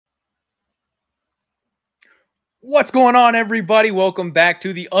What's going on, everybody? Welcome back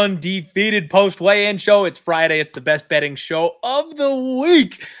to the Undefeated Post-Weigh-In Show. It's Friday. It's the best betting show of the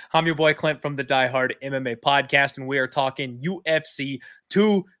week. I'm your boy Clint from the Die Hard MMA podcast, and we are talking UFC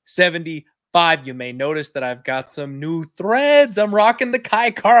 275. You may notice that I've got some new threads. I'm rocking the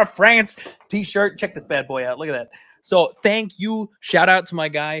Kai Kara France t-shirt. Check this bad boy out. Look at that. So thank you. Shout out to my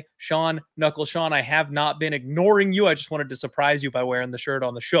guy, Sean, Knuckle Sean. I have not been ignoring you. I just wanted to surprise you by wearing the shirt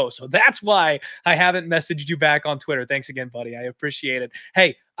on the show. So that's why I haven't messaged you back on Twitter. Thanks again, buddy. I appreciate it.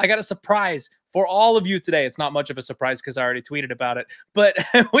 Hey, I got a surprise for all of you today. It's not much of a surprise because I already tweeted about it, but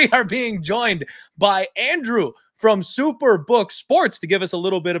we are being joined by Andrew from Superbook Sports to give us a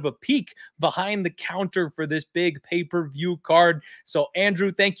little bit of a peek behind the counter for this big pay-per-view card. So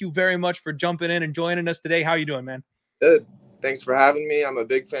Andrew, thank you very much for jumping in and joining us today. How are you doing, man? Good. Thanks for having me. I'm a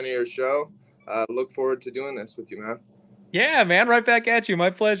big fan of your show. Look forward to doing this with you, man. Yeah, man, right back at you.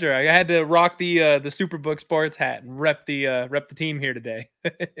 My pleasure. I had to rock the Superbook Sports hat and rep the team here today.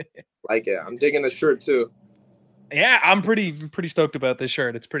 Like it. I'm digging the shirt too. Yeah, I'm pretty stoked about this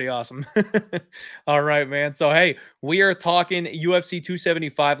shirt. It's pretty awesome. All right, man. So, hey, we are talking UFC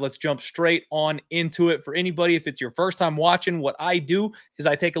 275. Let's jump straight on into it. For anybody, if it's your first time watching, what I do is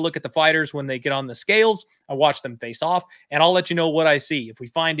I take a look at the fighters when they get on the scales. I watch them face off, and I'll let you know what I see. If we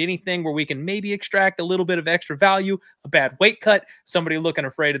find anything where we can maybe extract a little bit of extra value, a bad weight cut, somebody looking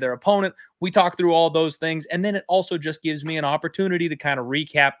afraid of their opponent, we talk through all those things. And then it also just gives me an opportunity to kind of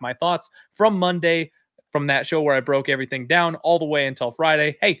recap my thoughts from Monday, from that show where I broke everything down all the way until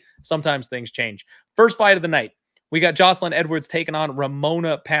Friday. Hey, sometimes things change. First fight of the night. We got Jocelyn Edwards taking on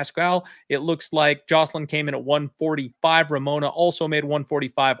Ramona Pascual. It looks like Jocelyn came in at 145. Ramona also made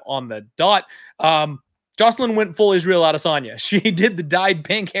 145 on the dot. Jocelyn went full Israel Adesanya. She did the dyed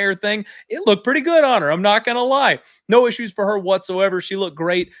pink hair thing. It looked pretty good on her. I'm not going to lie. No issues for her whatsoever. She looked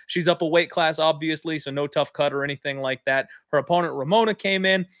great. She's up a weight class, obviously, so no tough cut or anything like that. Her opponent, Ramona, came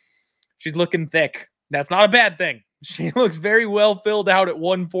in. She's looking thick. That's not a bad thing. She looks very well filled out at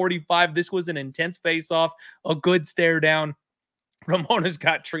 145. This was an intense face-off, a good stare down. Ramona's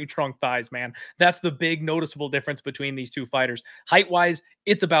got tree trunk thighs, man. That's the big noticeable difference between these two fighters. Height-wise,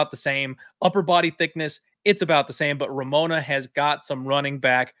 it's about the same. Upper body thickness, it's about the same, but Ramona has got some running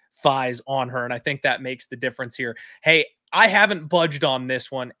back thighs on her, and I think that makes the difference here. Hey, I haven't budged on this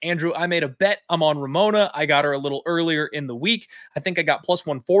one. Andrew, I made a bet. I'm on Ramona. I got her a little earlier in the week. I think I got plus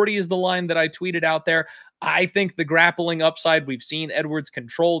 140 is the line that I tweeted out there. I think the grappling upside, we've seen Edwards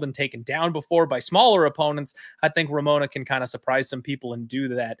controlled and taken down before by smaller opponents. I think Ramona can kind of surprise some people and do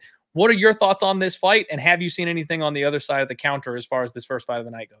that. What are your thoughts on this fight? And have you seen anything on the other side of the counter as far as this first fight of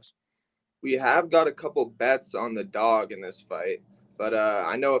the night goes? We have got a couple bets on the dog in this fight, but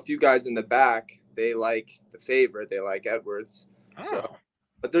I know a few guys in the back, they like the favorite. They like Edwards. Oh. So,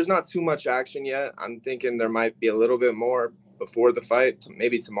 but there's not too much action yet. I'm thinking there might be a little bit more before the fight,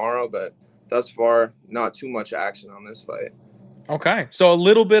 maybe tomorrow, but thus far, not too much action on this fight. Okay, so a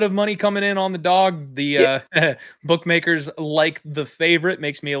little bit of money coming in on the dog. The bookmakers like the favorite.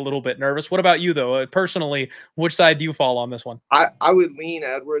 Makes me a little bit nervous. What about you, though? Personally, which side do you fall on this one? I would lean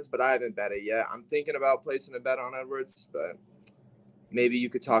Edwards, but I haven't bet it yet. I'm thinking about placing a bet on Edwards, but maybe you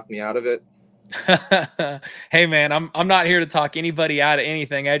could talk me out of it. Hey, man, I'm not here to talk anybody out of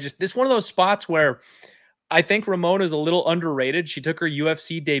anything. This is one of those spots where I think Ramona is a little underrated. She took her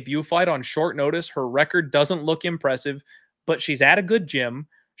UFC debut fight on short notice. Her record doesn't look impressive, but she's at a good gym.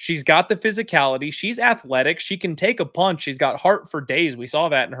 She's got the physicality. She's athletic. She can take a punch. She's got heart for days. We saw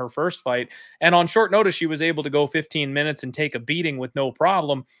that in her first fight. And on short notice, she was able to go 15 minutes and take a beating with no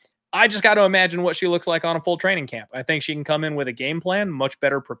problem. I just got to imagine what she looks like on a full training camp. I think she can come in with a game plan, much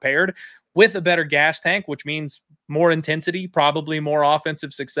better prepared, with a better gas tank, which means more intensity, probably more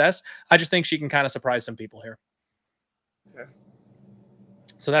offensive success. I just think she can kind of surprise some people here. Okay.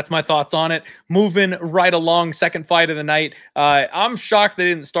 So that's my thoughts on it. Moving right along, second fight of the night. I'm shocked they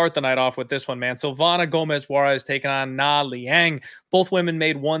didn't start the night off with this one, man. Silvana Gomez-Juarez taking on Na Liang. Both women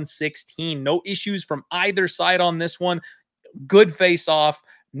made 116. No issues from either side on this one. Good face-off.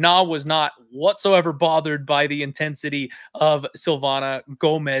 Na was not whatsoever bothered by the intensity of Silvana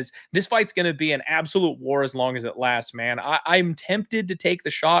Gomez. This fight's going to be an absolute war as long as it lasts, man. I'm tempted to take the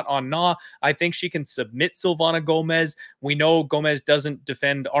shot on Na. I think she can submit Silvana Gomez. We know Gomez doesn't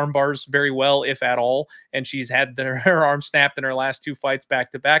defend arm bars very well, if at all, and she's had her arm snapped in her last two fights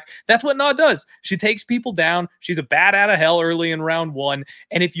back-to-back. That's what Na does. She takes people down. She's a bat out of hell early in round one,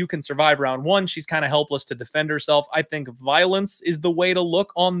 and if you can survive round one, she's kind of helpless to defend herself. I think violence is the way to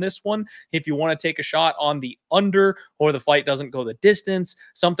look on this one. If you want to take a shot on the under, or the fight doesn't go the distance,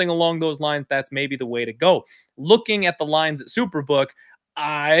 something along those lines, that's maybe the way to go. Looking at the lines at Superbook,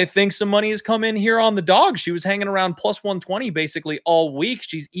 I think some money has come in here on the dog. She was hanging around plus 120 basically all week.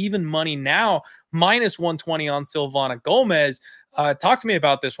 She's even money now, minus 120 on Silvana Gomez. Talk to me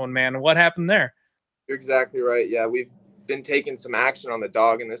about this one, man. What happened there? You're exactly right. Yeah, we've been taking some action on the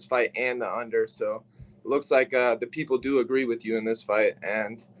dog in this fight and the under. So it looks like the people do agree with you in this fight.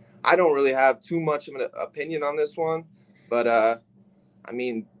 And I don't really have too much of an opinion on this one. But, I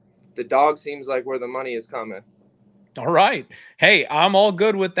mean, the dog seems like where the money is coming. All right. Hey, I'm all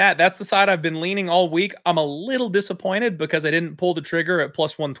good with that. That's the side I've been leaning all week. I'm a little disappointed because I didn't pull the trigger at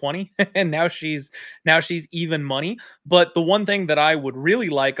plus 120 and now she's even money. But the one thing that I would really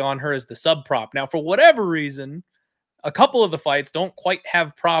like on her is the sub prop. Now, for whatever reason, a couple of the fights don't quite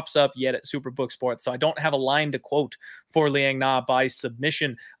have props up yet at Superbook Sports, so I don't have a line to quote for Liang Na by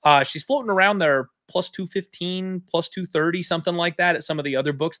submission. She's floating around there plus 215, plus 230, something like that at some of the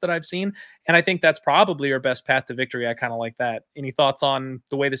other books that I've seen, and I think that's probably her best path to victory. I kind of like that. Any thoughts on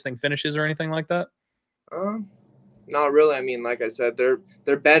the way this thing finishes or anything like that? Not really. I mean, like I said,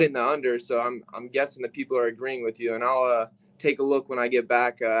 they're betting the under, so I'm guessing that people are agreeing with you, and I'll take a look when I get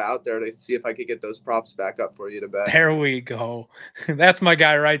back out there to see if I could get those props back up for you to bet. There we go. That's my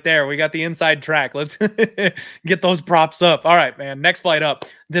guy right there. We got the inside track. Let's get those props up. All right, man. Next fight up.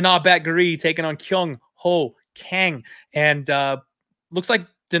 Dana Batgari taking on Kyung Ho Kang. And looks like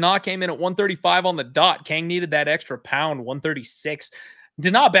Dana came in at 135 on the dot. Kang needed that extra pound, 136.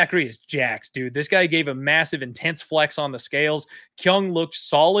 Dana Batgari is jacked, dude. This guy gave a massive, intense flex on the scales. Kyung looked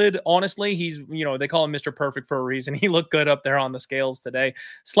solid. Honestly, he's, they call him Mr. Perfect for a reason. He looked good up there on the scales today.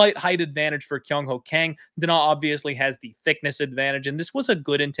 Slight height advantage for Kyung Ho Kang. Dana obviously has the thickness advantage, and this was a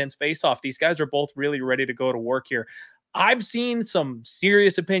good, intense face-off. These guys are both really ready to go to work here. I've seen some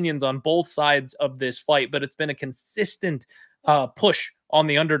serious opinions on both sides of this fight, but it's been a consistent push on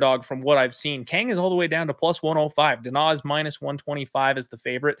the underdog from what I've seen. Kang is all the way down to plus 105. Dana is minus 125 as the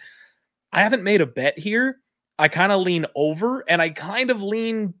favorite. I haven't made a bet here. I kind of lean over, and I kind of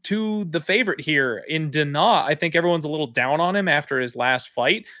lean to the favorite here in Dana. I think everyone's a little down on him after his last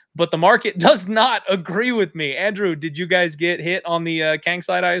fight, but the market does not agree with me. Andrew, did you guys get hit on the Kang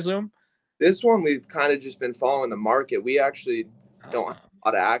side, I assume? This one, we've kind of just been following the market. We actually don't have a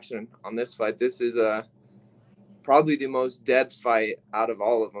lot of action on this fight. This is probably the most dead fight out of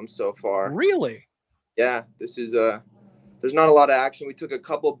all of them so far. Really? Yeah, this is there's not a lot of action. We took a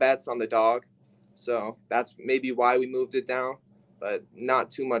couple bets on the dog, so that's maybe why we moved it down, but not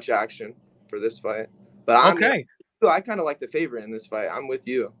too much action for this fight. But I kind of like the favorite in this fight. I'm with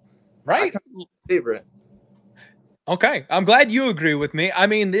you. Right? Favorite. Okay, I'm glad you agree with me. I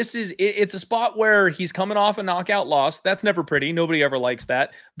mean, it's a spot where he's coming off a knockout loss. That's never pretty. Nobody ever likes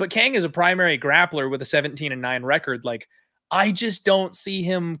that. But Kang is a primary grappler with a 17-9 record. Like, I just don't see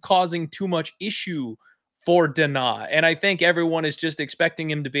him causing too much issue for Dana. And I think everyone is just expecting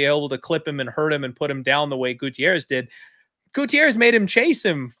him to be able to clip him and hurt him and put him down the way Gutierrez did. Gutierrez made him chase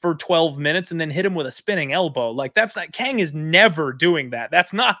him for 12 minutes and then hit him with a spinning elbow. Like, that's not, Kang is never doing that.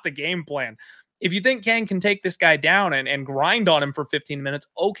 That's not the game plan. If you think Kang can take this guy down and grind on him for 15 minutes,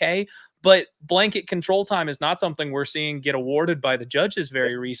 okay. But blanket control time is not something we're seeing get awarded by the judges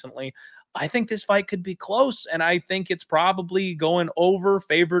very recently. I think this fight could be close, and I think it's probably going over,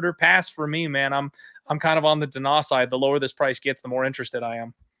 favored, or pass for me, man. I'm kind of on the Dana side. The lower this price gets, the more interested I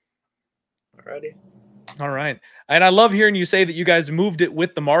am. Alrighty. All right. And I love hearing you say that you guys moved it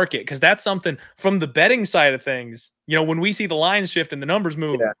with the market, because that's something from the betting side of things. When we see the lines shift and the numbers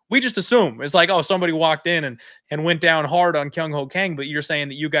move, we just assume it's like, oh, somebody walked in and went down hard on Kyung Ho Kang. But you're saying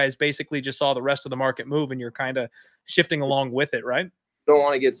that you guys basically just saw the rest of the market move and you're kind of shifting along with it, right? Don't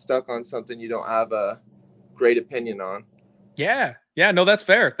want to get stuck on something you don't have a great opinion on. Yeah. Yeah, no, that's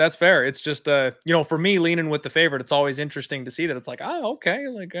fair. That's fair. It's just, for me leaning with the favorite, it's always interesting to see that it's like, oh, okay.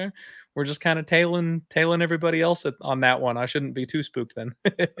 Like, we're just kind of tailing everybody else on that one. I shouldn't be too spooked then.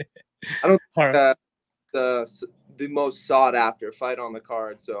 I don't think the most sought after fight on the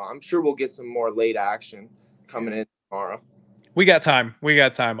card. So I'm sure we'll get some more late action coming in tomorrow. We got time. We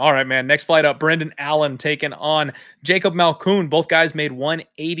got time. All right, man. Next fight up, Brendan Allen taking on Jacob Malkoun. Both guys made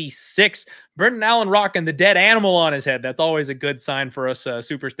 186. Brendan Allen rocking the dead animal on his head. That's always a good sign for us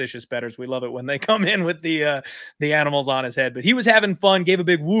superstitious bettors. We love it when they come in with the animals on his head. But he was having fun, gave a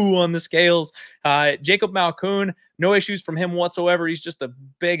big woo on the scales. Jacob Malkoun, no issues from him whatsoever. He's just a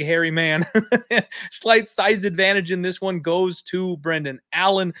big, hairy man. Slight size advantage in this one goes to Brendan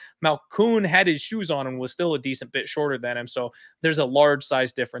Allen. Malkoun had his shoes on and was still a decent bit shorter than him. So there's a large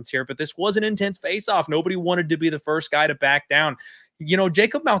size difference here. But this was an intense face-off. Nobody wanted to be the first guy to back down. You know,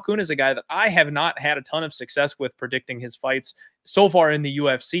 Jacob Malkoun is a guy that I have not had a ton of success with predicting his fights so far in the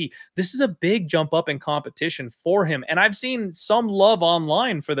UFC. This is a big jump up in competition for him. And I've seen some love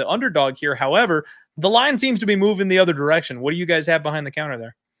online for the underdog here. However, the line seems to be moving the other direction. What do you guys have behind the counter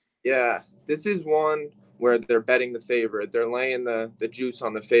there? Yeah, this is one where they're betting the favorite. They're laying the juice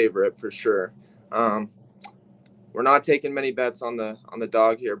on the favorite for sure. We're not taking many bets on the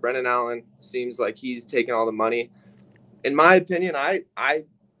dog here. Brendan Allen seems like he's taking all the money. In my opinion, I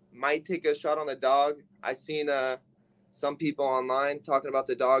might take a shot on the dog. I seen some people online talking about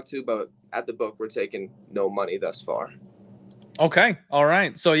the dog too, but at the book, we're taking no money thus far. Okay. All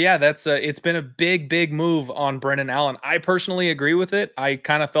right. So yeah, that's it's been a big move on Brendan Allen. I personally agree with it. I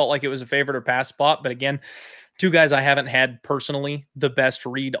kind of felt like it was a favorite or pass spot, but again, two guys I haven't had personally the best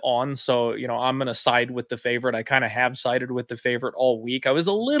read on. So, you know, I'm going to side with the favorite. I kind of have sided with the favorite all week. I was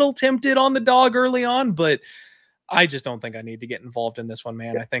a little tempted on the dog early on, but I just don't think I need to get involved in this one,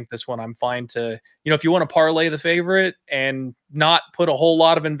 man. I think this one I'm fine to, you know, if you want to parlay the favorite and not put a whole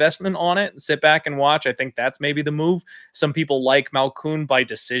lot of investment on it and sit back and watch, I think that's maybe the move. Some people like Malkoun by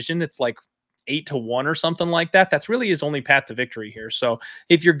decision. It's like 8-1 or something like that. That's really his only path to victory here. So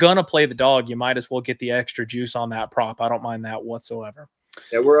if you're going to play the dog, you might as well get the extra juice on that prop. I don't mind that whatsoever.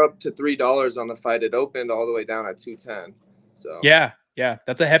 Yeah, we're up to $3 on the fight. It opened all the way down at 210. So yeah,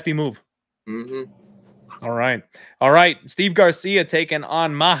 that's a hefty move. Mm-hmm. All right. Steve Garcia taking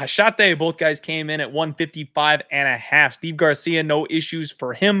on Mahashate. Both guys came in at 155.5. Steve Garcia, no issues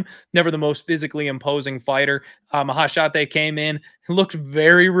for him. Never the most physically imposing fighter. Mahashate came in, looked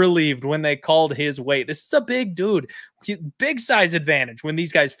very relieved when they called his weight. This is a big dude. Big size advantage when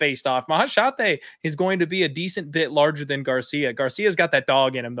these guys faced off. Mahashate is going to be a decent bit larger than Garcia. Garcia's got that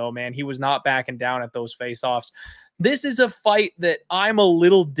dog in him, though, man. He was not backing down at those face-offs. This is a fight that I'm a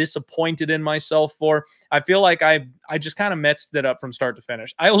little disappointed in myself for. I feel like I just kind of messed it up from start to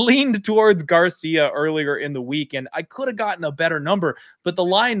finish. I leaned towards Garcia earlier in the week, and I could have gotten a better number, but the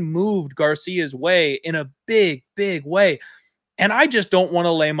line moved Garcia's way in a big way. And I just don't want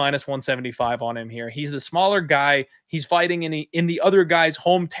to lay minus 175 on him here. He's the smaller guy. He's fighting in the other guy's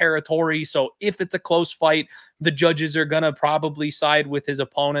home territory. So if it's a close fight, the judges are going to probably side with his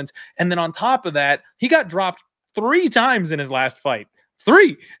opponent. And then on top of that, he got dropped 3 times in his last fight.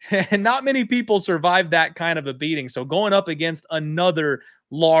 3. And not many people survived that kind of a beating. So going up against another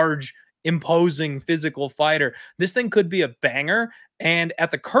large, imposing physical fighter, this thing could be a banger. And at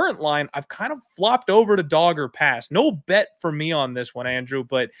the current line, I've kind of flopped over to dog or pass. No bet for me on this one, Andrew,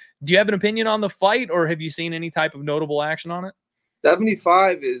 but do you have an opinion on the fight, or have you seen any type of notable action on it?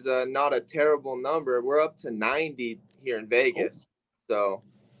 75 is not a terrible number. We're up to 90 here in Vegas. So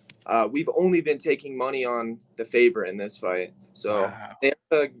we've only been taking money on the favorite in this fight. So wow.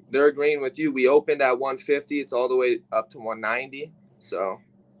 They're agreeing with you. We opened at 150. It's all the way up to 190. So.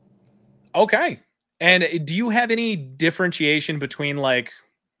 Okay. And do you have any differentiation between like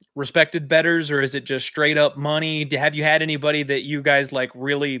respected bettors, or is it just straight up money? Have you had anybody that you guys like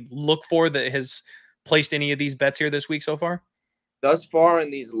really look for that has placed any of these bets here this week so far? Thus far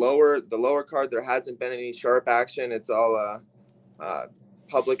in these the lower card, there hasn't been any sharp action. It's all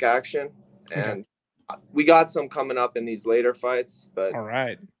public action, and we got some coming up in these later fights, but all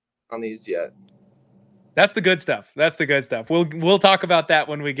right, on these yet. That's the good stuff. That's the good stuff. We'll talk about that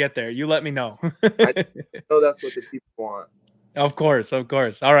when we get there. You let me know. I know that's what the people want. Of course.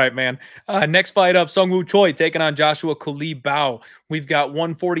 All right, man. Next fight up, Seung Choi taking on Joshua Culibao. We've got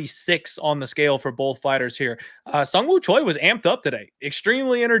 146 on the scale for both fighters here. Seung Choi was amped up today.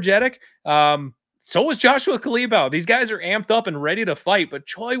 Extremely energetic. So was Joshua Culibao. These guys are amped up and ready to fight, but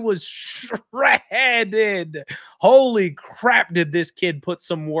Choi was shredded. Holy crap, did this kid put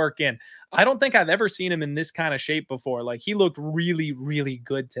some work in. I don't think I've ever seen him in this kind of shape before. Like, he looked really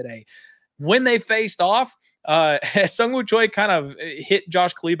good today. When they faced off, Seung Choi kind of hit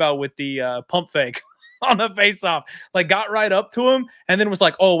Josh Culibao with the pump fake on the face-off, like got right up to him and then was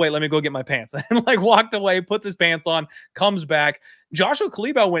like, oh, wait, let me go get my pants. And like walked away, puts his pants on, comes back. Joshua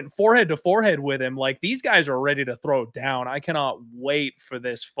Culibao went forehead to forehead with him. Like, these guys are ready to throw down. I cannot wait for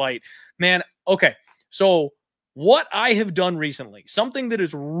this fight, man. Okay, so what I have done recently, something that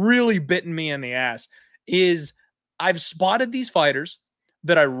has really bitten me in the ass, is I've spotted these fighters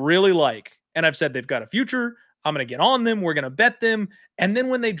that I really like, and I've said they've got a future. I'm going to get on them. We're going to bet them. And then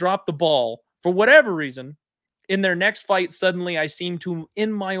when they drop the ball, for whatever reason, in their next fight, suddenly I seem to,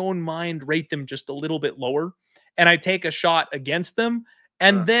 in my own mind, rate them just a little bit lower, and I take a shot against them.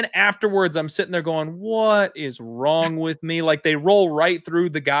 And then afterwards, I'm sitting there going, what is wrong with me? Like, they roll right through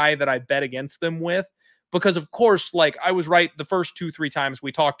the guy that I bet against them with. because of course, like I was right the first 2-3 times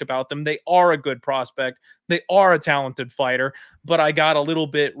we talked about them. They are a good prospect. They are a talented fighter, but I got a little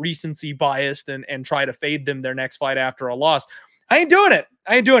bit recency biased and try to fade them their next fight after a loss. I ain't doing it.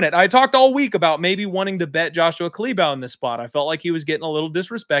 I ain't doing it. I talked all week about maybe wanting to bet Joshua Culibao in this spot. I felt like he was getting a little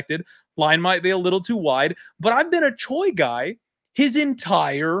disrespected. Line might be a little too wide, but I've been a Choi guy his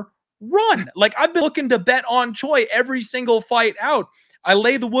entire run. Like I've been looking to bet on Choi every single fight out. I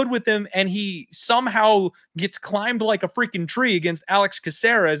lay the wood with him, and he somehow gets climbed like a freaking tree against Alex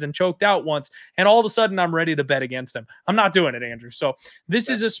Caceres and choked out once, and all of a sudden I'm ready to bet against him. I'm not doing it, Andrew. So this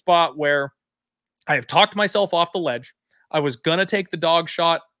is a spot where I have talked myself off the ledge. I was going to take the dog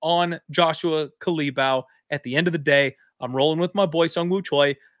shot on Joshua Culibao. At the end of the day, I'm rolling with my boy Seung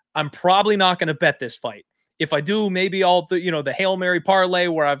Choi. I'm probably not going to bet this fight. If I do, maybe all the Hail Mary parlay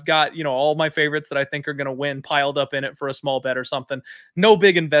where I've got, all my favorites that I think are going to win piled up in it for a small bet or something. No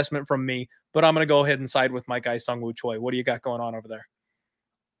big investment from me, but I'm going to go ahead and side with my guy Seung Choi. What do you got going on over there?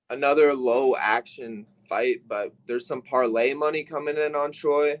 Another low action fight, but there's some parlay money coming in on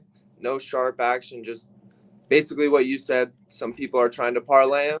Choi. No sharp action, just basically what you said. Some people are trying to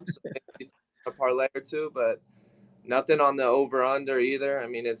parlay him, so maybe a parlay or two, but nothing on the over under either. I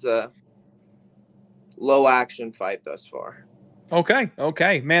mean, it's a low action fight thus far.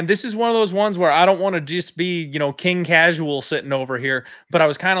 Okay, man, this is one of those ones where I don't want to just be, king casual sitting over here, but I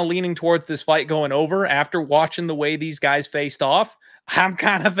was kind of leaning towards this fight going over after watching the way these guys faced off. I'm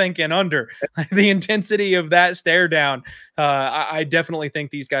kind of thinking under. The intensity of that stare down. I definitely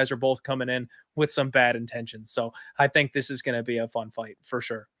think these guys are both coming in with some bad intentions. So I think this is going to be a fun fight for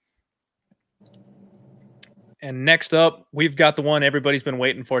sure. And next up, we've got the one everybody's been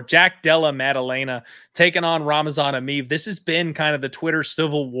waiting for. Jack Della Maddalena taking on Ramazan Emeev. This has been kind of the Twitter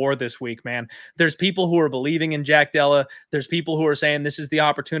civil war this week, man. There's people who are believing in Jack Della. There's people who are saying this is the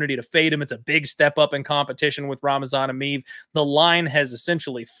opportunity to fade him. It's a big step up in competition with Ramazan Emeev. The line has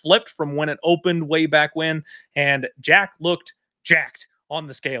essentially flipped from when it opened way back when, and Jack looked jacked on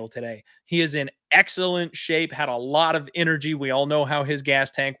the scale today. He is in excellent shape, had a lot of energy. We all know how his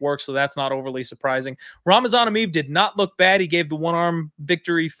gas tank works, so that's not overly surprising. Ramazan Emeev did not look bad. He gave the one-arm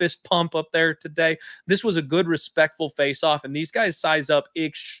victory fist pump up there today. This was a good, respectful face-off, and these guys size up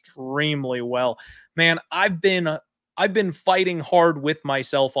extremely well. Man, I've been fighting hard with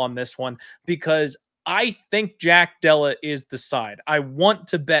myself on this one because I think Jack Della is the side. I want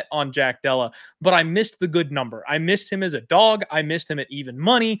to bet on Jack Della, but I missed the good number. I missed him as a dog. I missed him at even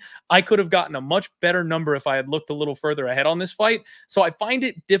money. I could have gotten a much better number if I had looked a little further ahead on this fight. So I find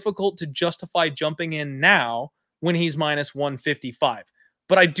it difficult to justify jumping in now when he's minus 155.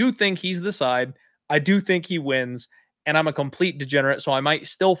 But I do think he's the side. I do think he wins. And I'm a complete degenerate, so I might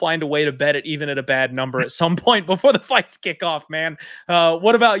still find a way to bet it even at a bad number at some point before the fights kick off, man.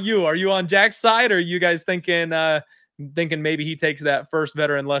 What about you? Are you on Jack's side, or are you guys thinking maybe he takes that first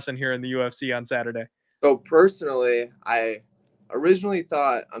veteran lesson here in the UFC on Saturday? So personally, I originally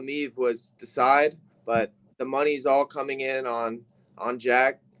thought Emeev was the side, but the money's all coming in on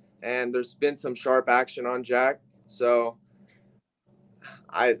Jack, and there's been some sharp action on Jack. So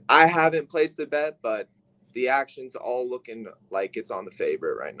I haven't placed a bet, but the action's all looking like it's on the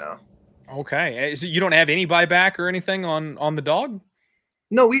favorite right now. Okay. So you don't have any buyback or anything on the dog?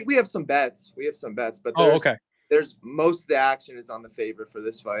 No, we have some bets. We have some bets, but there's most of the action is on the favorite for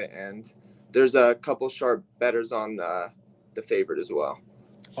this fight, and there's a couple sharp bettors on the favorite as well.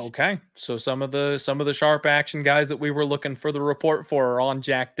 Okay. So some of the sharp action guys that we were looking for the report for are on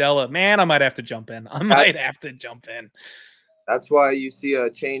Jack Della. Man, I might have to jump in. That's why you see a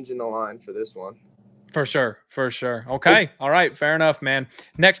change in the line for this one. For sure. Okay. All right. Fair enough, man.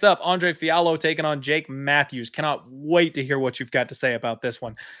 Next up, André Fialho taking on Jake Matthews. Cannot wait to hear what you've got to say about this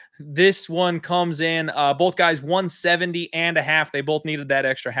one. This one comes in, both guys 170.5. They both needed that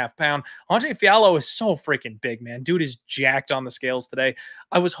extra half pound. André Fialho is so freaking big, man. Dude is jacked on the scales today.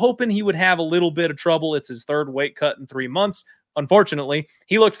 I was hoping he would have a little bit of trouble. It's his third weight cut in 3 months. Unfortunately,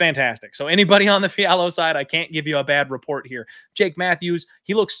 he looked fantastic. So anybody on the Fialho side, I can't give you a bad report here. Jake Matthews,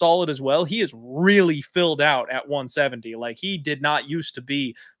 he looks solid as well. He is really filled out at 170. Like, he did not used to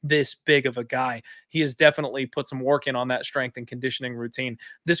be this big of a guy. He has definitely put some work in on that strength and conditioning routine.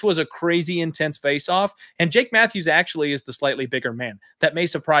 This was a crazy intense face-off, and Jake Matthews actually is the slightly bigger man. That may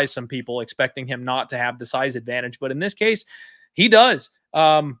surprise some people, expecting him not to have the size advantage, but in this case, he does.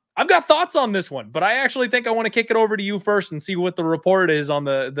 I've got thoughts on this one, but I actually think I want to kick it over to you first and see what the report is on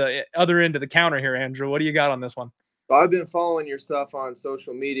the other end of the counter here, Andrew. What do you got on this one? So I've been following your stuff on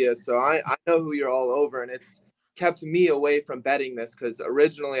social media, so I know who you're all over, and it's kept me away from betting this because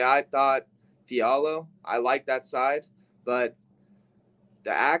originally I thought Fialho. I like that side, but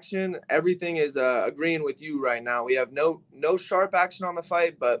The action, everything is agreeing with you right now. We have no sharp action on the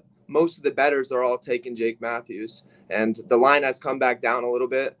fight, but most of the bettors are all taking Jake Matthews, and the line has come back down a little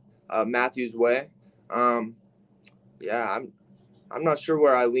bit Matthews' way. Yeah, I'm not sure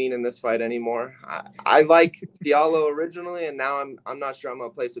where I lean in this fight anymore. I like Fialho originally, and now I'm not sure I'm gonna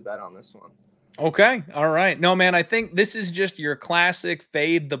place a bet on this one. Okay. All right. No, man, I think this is just your classic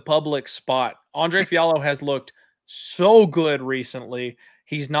fade the public spot. André Fialho has looked so good recently.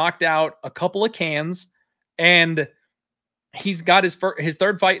 He's knocked out a couple of cans, and he's got his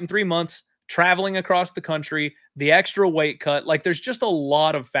third fight in 3 months, traveling across the country, the extra weight cut. Like, there's just a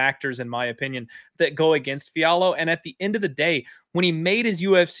lot of factors, in my opinion, that go against Fialho. And at the end of the day, when he made his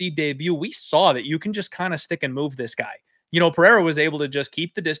UFC debut, we saw that you can just kind of stick and move this guy. You know, Pereira was able to just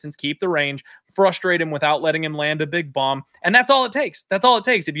keep the distance, keep the range, frustrate him without letting him land a big bomb. And that's all it takes. That's all it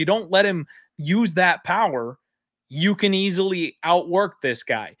takes. If you don't let him use that power, you can easily outwork this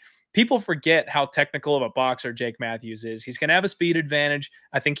guy. People forget how technical of a boxer Jake Matthews is. He's going to have a speed advantage.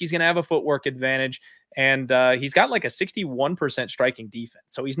 I think he's going to have a footwork advantage. And he's got like a 61% striking defense.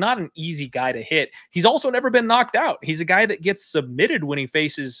 So he's not an easy guy to hit. He's also never been knocked out. He's a guy that gets submitted when he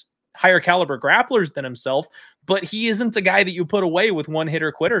faces higher caliber grapplers than himself, but he isn't a guy that you put away with one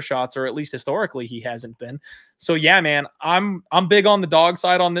hitter quitter shots, or at least historically he hasn't been. So yeah, man, I'm big on the dog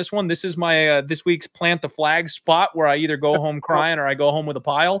side on this one. This is my this week's plant the flag spot where I either go home crying or I go home with a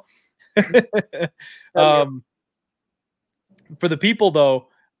pile. For the people though,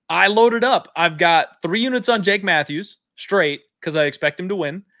 I loaded up. I've got 3 units on Jake Matthews straight because I expect him to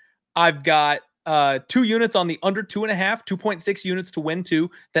win. I've got 2 units on the under 2.5, 2.6 units to win 2.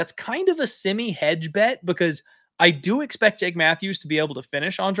 That's kind of a semi-hedge bet because I do expect Jake Matthews to be able to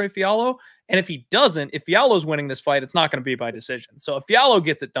finish André Fialho. And if he doesn't, if Fialho's winning this fight, it's not going to be by decision. So if Fialho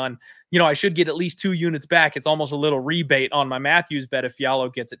gets it done, you know, I should get at least 2 units back. It's almost a little rebate on my Matthews bet if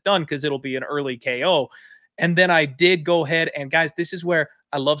Fialho gets it done because it'll be an early KO. And then I did go ahead and, guys, this is where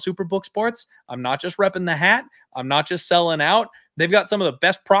I love Superbook Sports. I'm not just repping the hat. I'm not just selling out. They've got some of the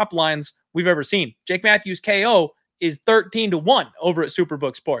best prop lines we've ever seen. Jake Matthews KO is 13-1 over at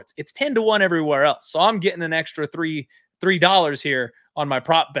Superbook Sports. It's 10-1 everywhere else. So I'm getting an extra $3 here on my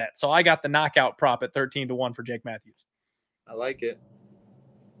prop bet. So I got the knockout prop at 13-1 for Jake Matthews. I like it.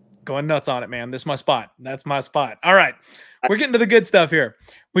 Going nuts on it, man. This is my spot. That's my spot. All right. We're getting to the good stuff here.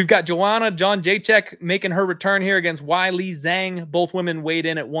 We've got Joanna Jędrzejczyk making her return here against Weili Zhang. Both women weighed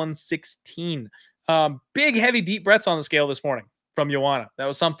in at 116. Big, heavy, deep breaths on the scale this morning from Joanna. That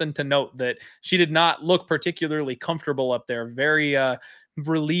was something to note, that she did not look particularly comfortable up there. Very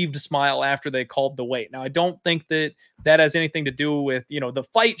relieved smile after they called the weight. Now, I don't think that that has anything to do with, you know, the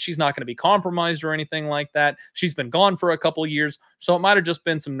fight. She's not going to be compromised or anything like that. She's been gone for a couple of years, so it might have just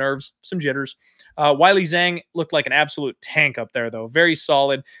been some nerves, some jitters. Weili Zhang looked like an absolute tank up there, though. Very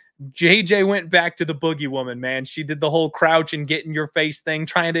solid. JJ went back to the boogie woman, man. She did the whole crouch and get in your face thing,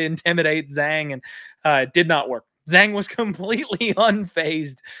 trying to intimidate Zhang, and it did not work. Zhang was completely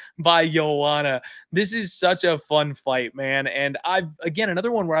unfazed by Joanna. This is such a fun fight, man. And again,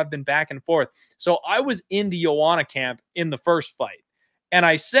 another one where I've been back and forth. So I was in the Joanna camp in the first fight, and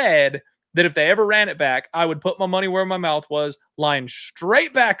I said that if they ever ran it back, I would put my money where my mouth was, line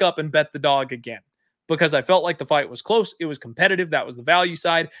straight back up and bet the dog again, because I felt like the fight was close. It was competitive. That was the value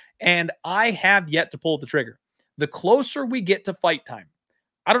side. And I have yet to pull the trigger. The closer we get to fight time,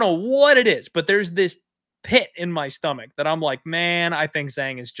 I don't know what it is, but there's this pit in my stomach that I'm like, man, I think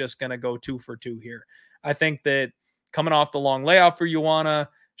Zhang is just going to go 2 for 2 here. I think that coming off the long layoff for Joanna,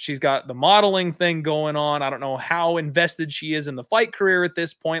 she's got the modeling thing going on. I don't know how invested she is in the fight career at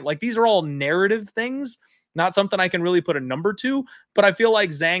this point. Like, these are all narrative things, not something I can really put a number to, but I feel like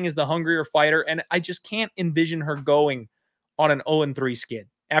Zhang is the hungrier fighter, and I just can't envision her going on an 0-3 skid.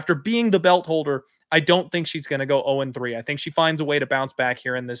 After being the belt holder, I don't think she's going to go 0-3. I think she finds a way to bounce back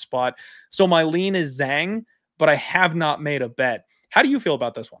here in this spot. So my lean is Zhang, but I have not made a bet. How do you feel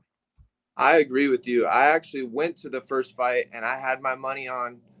about this one? I agree with you. I actually went to the first fight and I had my money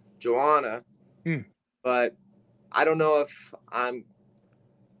on Joanna, but I don't know if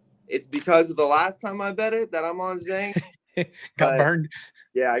it's because of the last time I bet it that I'm on Zhang. Got burned.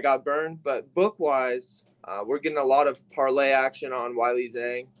 Yeah, I got burned. But book-wise, we're getting a lot of parlay action on Weili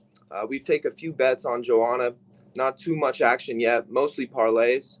Zhang. We've taken a few bets on Joanna. Not too much action yet, mostly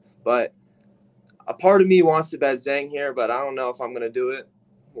parlays. But a part of me wants to bet Zhang here, but I don't know if I'm going to do it.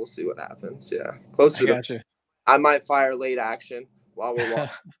 We'll see what happens. Yeah, closer to I might fire late action while we're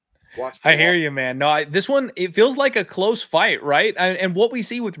watching. I hear you, man. No, this one, it feels like a close fight, right? And what we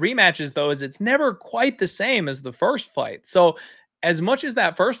see with rematches, though, is it's never quite the same as the first fight. So as much as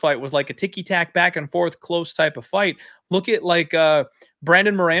that first fight was like a ticky-tack back and forth close type of fight, look at like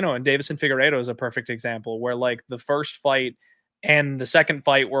Brandon Moreno and Davison Figueiredo is a perfect example where like the first fight and the second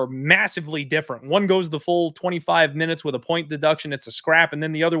fight were massively different. One goes the full 25 minutes with a point deduction, it's a scrap, and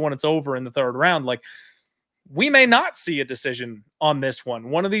then the other one it's over in the third round. Like, we may not see a decision on this one.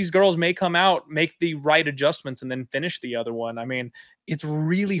 One of these girls may come out, make the right adjustments, and then finish the other one. I mean, it's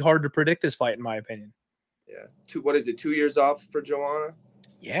really hard to predict this fight, in my opinion. Yeah. What is it, 2 years off for Joanna?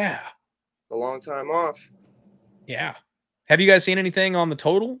 Yeah. A long time off. Yeah. Have you guys seen anything on the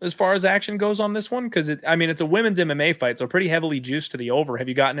total as far as action goes on this one? Because, I mean, it's a women's MMA fight, so pretty heavily juiced to the over. Have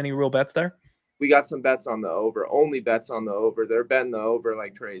you gotten any real bets there? We got some bets on the over. Only bets on the over. They're betting the over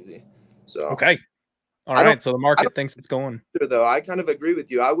like crazy. So okay. All right, so the market thinks it's going. Though I kind of agree with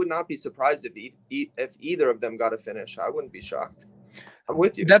you. I would not be surprised if either of them got a finish. I wouldn't be shocked. I'm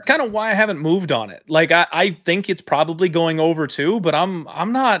with you. That's kind of why I haven't moved on it. Like I think it's probably going over too, but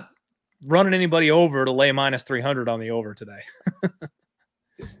I'm not running anybody over to lay minus 300 on the over today.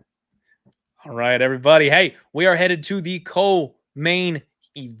 All right, everybody. Hey, we are headed to the co-main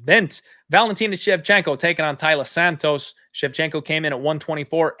event. Valentina Shevchenko taking on Taila Santos. Shevchenko came in at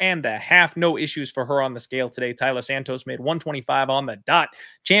 124.5. No issues for her on the scale today. Taila Santos made 125 on the dot.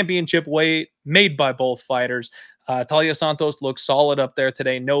 Championship weight made by both fighters. Taila Santos looks solid up there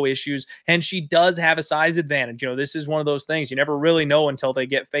today. No issues. And she does have a size advantage. You know, this is one of those things you never really know until they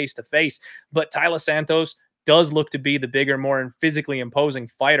get face to face. But Taila Santos does look to be the bigger, more physically imposing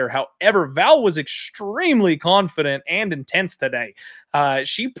fighter. However, Val was extremely confident and intense today.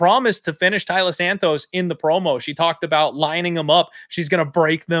 She promised to finish Taila Santos in the promo. She talked about lining them up. She's going to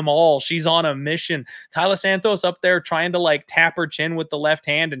break them all. She's on a mission. Taila Santos up there trying to like tap her chin with the left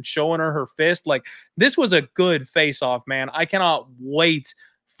hand and showing her fist. Like, this was a good face-off, man. I cannot wait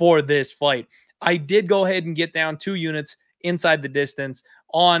for this fight. I did go ahead and get down 2 units inside the distance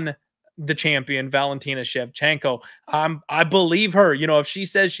on the champion, Valentina Shevchenko. I believe her. You know, if she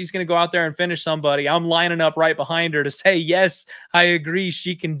says she's going to go out there and finish somebody, I'm lining up right behind her to say, yes, I agree,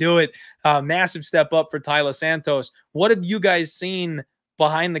 she can do it. Massive step up for Taila Santos. What have you guys seen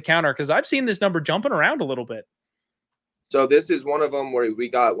behind the counter? Because I've seen this number jumping around a little bit. So this is one of them where we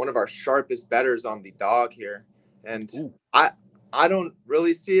got one of our sharpest bettors on the dog here. And ooh, I don't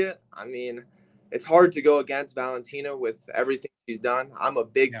really see it. I mean, it's hard to go against Valentina with everything she's done. I'm a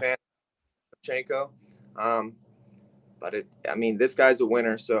big fan of Shevchenko. But I mean, this guy's a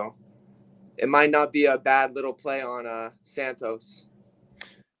winner, so it might not be a bad little play on Santos.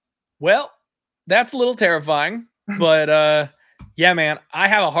 Well, that's a little terrifying, but yeah, man, I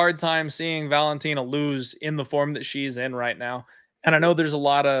have a hard time seeing Valentina lose in the form that she's in right now. And I know there's a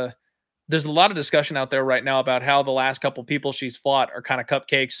lot of discussion out there right now about how the last couple people she's fought are kind of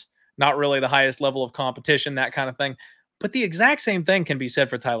cupcakes, not really the highest level of competition, that kind of thing. But the exact same thing can be said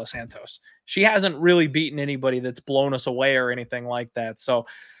for Taila Santos. She hasn't really beaten anybody that's blown us away or anything like that. So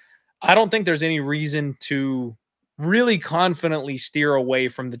I don't think there's any reason to really confidently steer away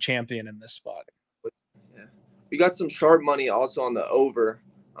from the champion in this spot. Yeah. We got some sharp money also on the over.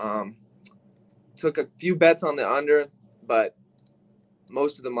 Took a few bets on the under, but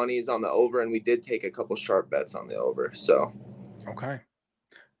most of the money is on the over, and we did take a couple sharp bets on the over. So, okay.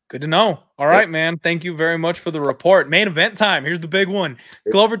 Good to know. All right, man. Thank you very much for the report. Main event time. Here's the big one.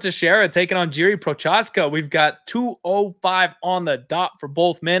 Glover Teixeira taking on Jiří Procházka. We've got 205 on the dot for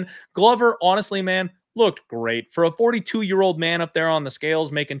both men. Glover, honestly, man, looked great. For a 42-year-old man up there on the scales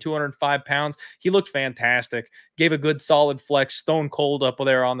making 205 pounds, he looked fantastic. Gave a good solid flex, stone cold up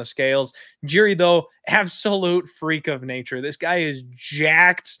there on the scales. Jiří, though, absolute freak of nature. This guy is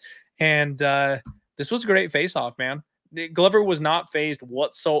jacked, and this was a great face-off, man. Glover was not phased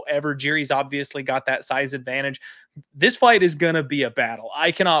whatsoever. Jiří's obviously got that size advantage. This fight is going to be a battle.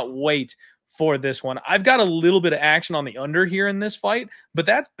 I cannot wait for this one. I've got a little bit of action on the under here in this fight, but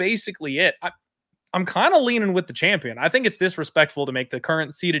that's basically it. I'm kind of leaning with the champion. I think it's disrespectful to make the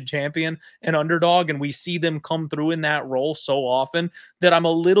current seeded champion an underdog, and we see them come through in that role so often that I'm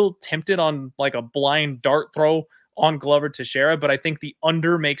a little tempted on like a blind dart throw on Glover Teixeira, but I think the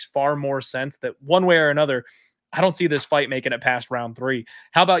under makes far more sense that one way or another, I don't see this fight making it past round 3.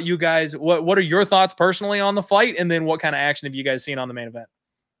 How about you guys? What are your thoughts personally on the fight? And then what kind of action have you guys seen on the main event?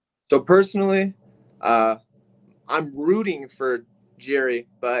 So personally, I'm rooting for Jiří,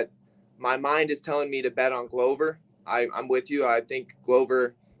 but my mind is telling me to bet on Glover. I'm with you. I think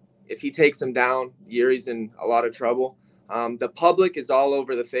Glover, if he takes him down, Jiří's in a lot of trouble. The public is all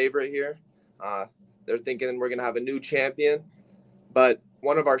over the favorite here. They're thinking we're going to have a new champion, but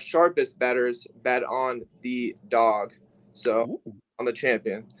one of our sharpest bettors bet on the dog, so on the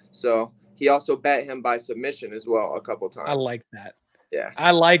champion. So he also bet him by submission as well a couple times. I like that. Yeah.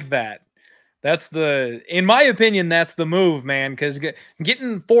 I like that. That's in my opinion, that's the move, man, because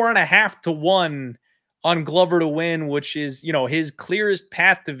getting 4.5 to 1 on Glover to win, which is, you know, his clearest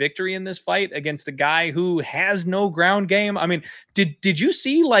path to victory in this fight against a guy who has no ground game. I mean, did you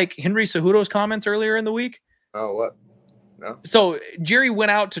see like Henry Cejudo's comments earlier in the week? Oh, what? No. So Jiří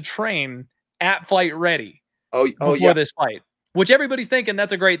went out to train at Fight Ready before yeah. this fight, which everybody's thinking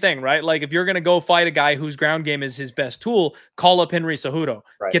that's a great thing, right? Like if you're going to go fight a guy whose ground game is his best tool, call up Henry Cejudo,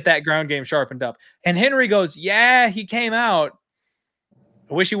 get that ground game sharpened up. And Henry goes, yeah, he came out.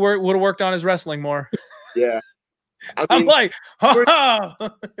 I wish he would have worked on his wrestling more. Yeah. I I'm mean, like,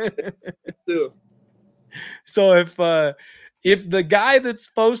 so if the guy that's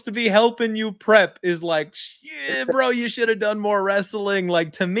supposed to be helping you prep is like, shit, bro, you should have done more wrestling.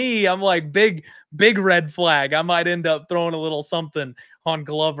 Like, to me, I'm like, big red flag. I might end up throwing a little something on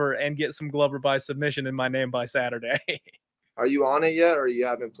Glover and get some Glover by submission in my name by Saturday. Are you on it yet, or you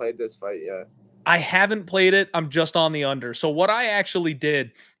haven't played this fight yet? I haven't played it. I'm just on the under. So what I actually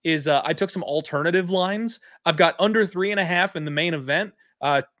did is I took some alternative lines. I've got under 3.5 in the main event.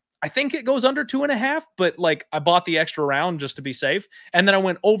 I think it goes under 2.5, but like I bought the extra round just to be safe. And then I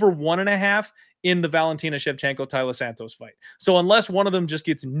went over 1.5 in the Valentina Shevchenko Taila Santos fight. So unless one of them just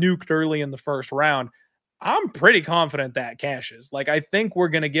gets nuked early in the first round, I'm pretty confident that cashes. Like, I think we're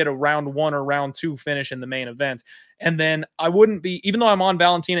going to get a round 1 or round 2 finish in the main event. And then I wouldn't be, even though I'm on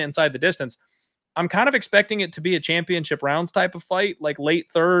Valentina inside the distance, I'm kind of expecting it to be a championship rounds type of fight, like late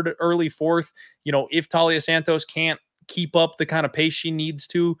third, early fourth. You know, if Taila Santos can't keep up the kind of pace she needs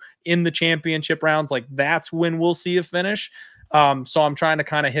to in the championship rounds, like that's when we'll see a finish. So I'm trying to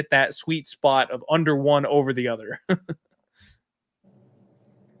kind of hit that sweet spot of under one over the other.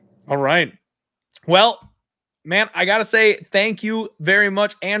 All right. Well, man, I got to say thank you very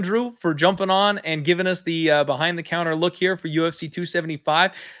much, Andrew, for jumping on and giving us the behind-the-counter look here for UFC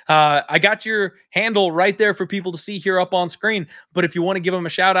 275. I got your handle right there for people to see here up on screen, but if you want to give them a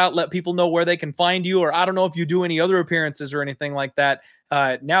shout-out, let people know where they can find you, or I don't know if you do any other appearances or anything like that,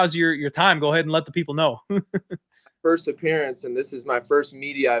 now's your time. Go ahead and let the people know. First appearance, and this is my first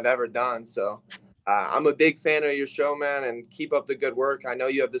media I've ever done, so I'm a big fan of your show, man, and keep up the good work. I know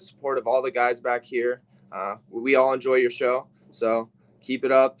you have the support of all the guys back here. We all enjoy your show, so keep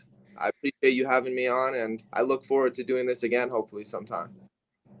it up. I appreciate you having me on, and I look forward to doing this again, hopefully sometime.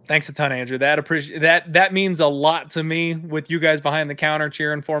 Thanks a ton, Andrew. That means a lot to me, with you guys behind the counter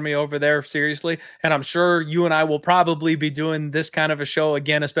cheering for me over there, seriously. And I'm sure you and I will probably be doing this kind of a show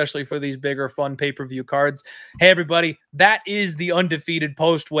again, especially for these bigger, fun pay-per-view cards. Hey, everybody, that is the Undefeated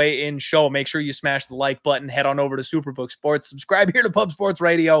post-weigh-in show. Make sure you smash the like button. Head on over to Superbook Sports. Subscribe here to Pub Sports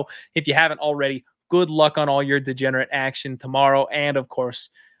Radio if you haven't already. Good luck on all your degenerate action tomorrow. And, of course,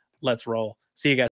 let's roll. See you guys.